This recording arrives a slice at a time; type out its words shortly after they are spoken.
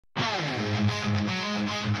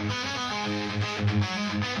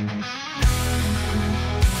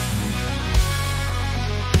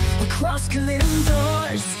Across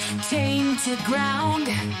Kalimdor's tainted ground,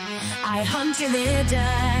 I hunt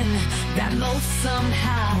Illidan, that loathsome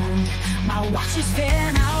hound. My watchers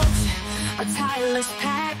fan out, a tireless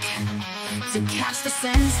pack, to catch the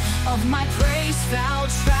sense of my prey's foul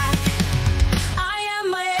track. I am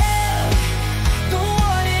Maiev, the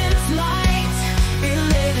Warden's light,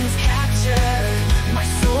 Illidan's capture, my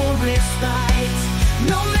soul respite.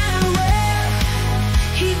 No matter where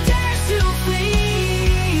he dares to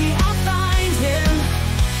flee, I'll find him,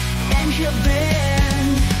 and he'll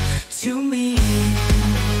bend to me.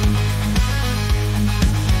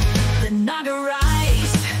 The Naga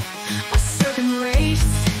rise, a serpent race,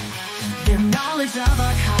 their knowledge of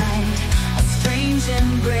our kind, a strange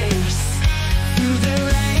embrace. Through the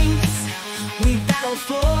ranks, we battle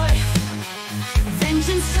for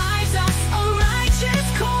vengeance, drives us a righteous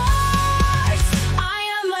course. I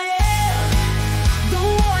am Maiev, the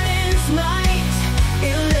Warden's light,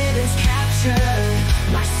 Illidan's capture,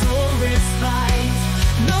 my soul respite.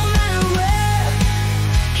 No matter where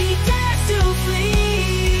he dares to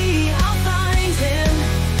flee, I'll find him,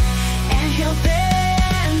 and he'll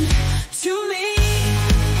bend to me.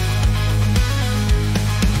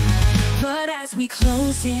 But as we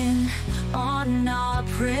close in on our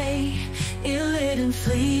prey, Illidan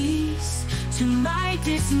flees to my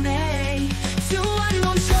dismay. To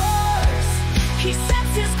unknown shores he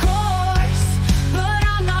sets his course.